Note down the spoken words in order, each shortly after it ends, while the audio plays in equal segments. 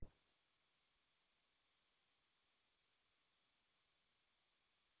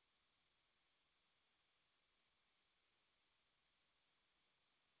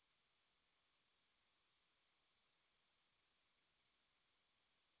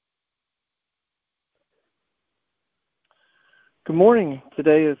Good morning.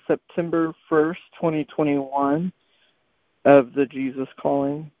 Today is September 1st, 2021 of the Jesus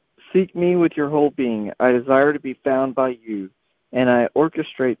Calling. Seek me with your whole being. I desire to be found by you, and I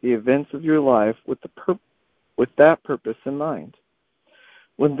orchestrate the events of your life with that purpose in mind.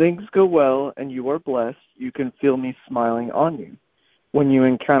 When things go well and you are blessed, you can feel me smiling on you. When you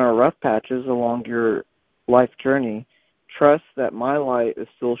encounter rough patches along your life journey, trust that my light is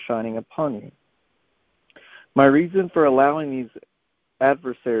still shining upon you. My reason for allowing these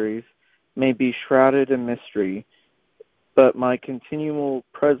adversaries may be shrouded in mystery, but my continual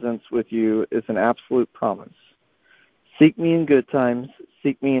presence with you is an absolute promise. Seek me in good times,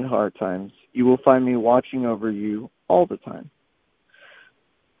 seek me in hard times. You will find me watching over you all the time.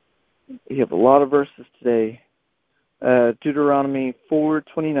 We have a lot of verses today. Deuteronomy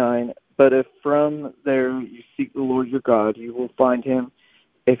 4:29. But if from there you seek the Lord your God, you will find him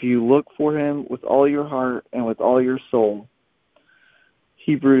if you look for him with all your heart and with all your soul.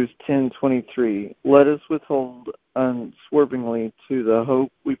 Hebrews 10:23. Let us withhold unswervingly to the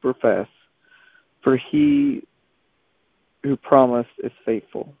hope we profess, for he who promised is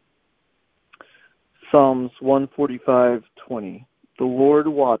faithful. Psalms 145:20. The Lord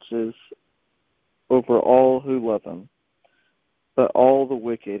watches over all who love him, but all the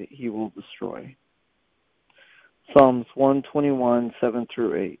wicked he will destroy. Psalms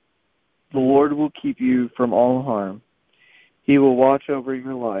 121:7-8. The Lord will keep you from all harm. He will watch over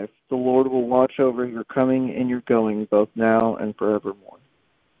your life. The Lord will watch over your coming and your going, both now and forevermore.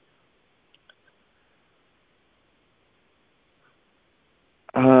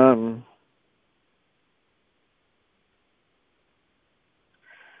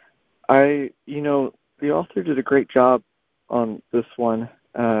 The author did a great job on this one.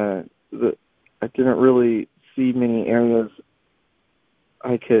 I didn't really see many areas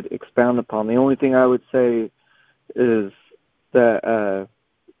I could expound upon. The only thing I would say is that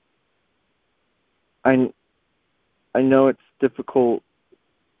I know it's difficult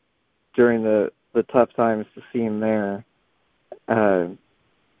during the tough times to see him there, and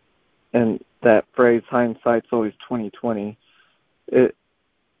that phrase "hindsight's always 20/20." It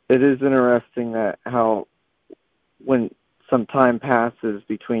is interesting that how when some time passes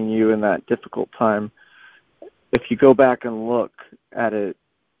between you and that difficult time, if you go back and look at it,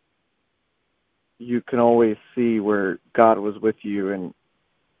 you can always see where God was with you, and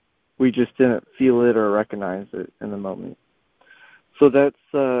we just didn't feel it or recognize it in the moment. So that's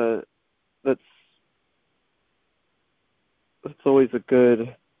always a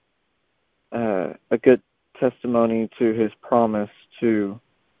good testimony to his promise to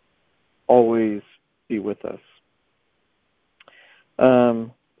always be with us.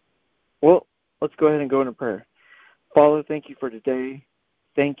 Well, let's go ahead and go into prayer. Father, thank you for today.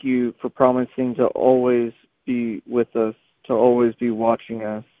 Thank you for promising to always be with us, to always be watching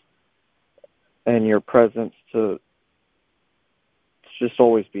us, and your presence to just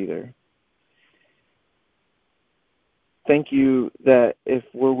always be there. Thank you that if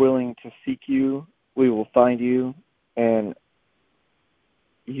we're willing to seek you, we will find you, and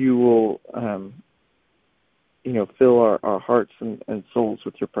you will fill our hearts and souls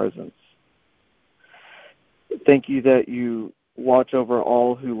with your presence. Thank you that you watch over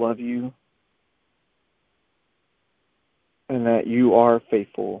all who love you, and that you are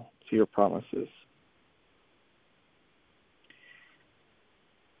faithful to your promises.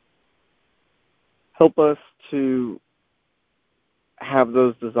 Help us to have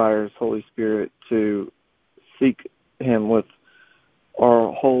those desires, Holy Spirit, to seek him with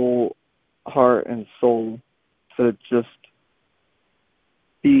our whole heart and soul, to just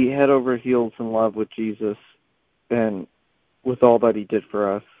be head over heels in love with Jesus and with all that he did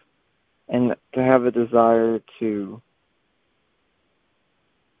for us, and to have a desire to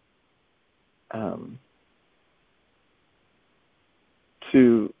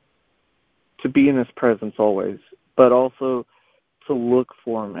be in his presence always, but also to look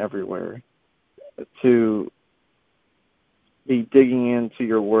for him everywhere, to be digging into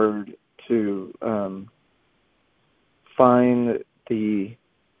your word, to find the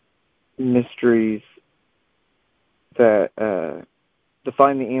mysteries that to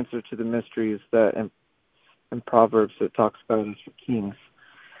find the answer to the mysteries that in Proverbs it talks about as for kings.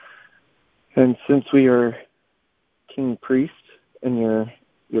 And since we are king priest in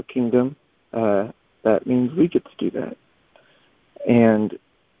your kingdom, that means we get to do that. And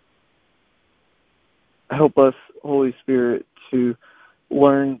help us, Holy Spirit, to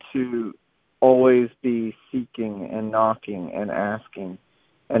learn to always be seeking and knocking and asking,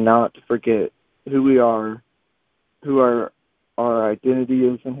 and not to forget who we are, who our identity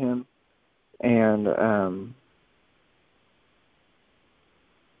is in him, and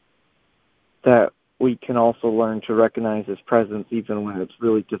that we can also learn to recognize His presence even when it's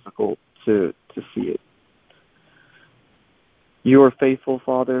really difficult to see it. You are faithful,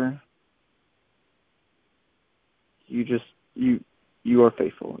 Father. You are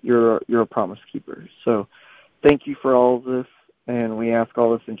faithful. You're a promise keeper. So thank you for all of this, and we ask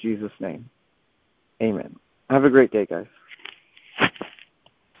all this in Jesus' name. Amen. Have a great day, guys.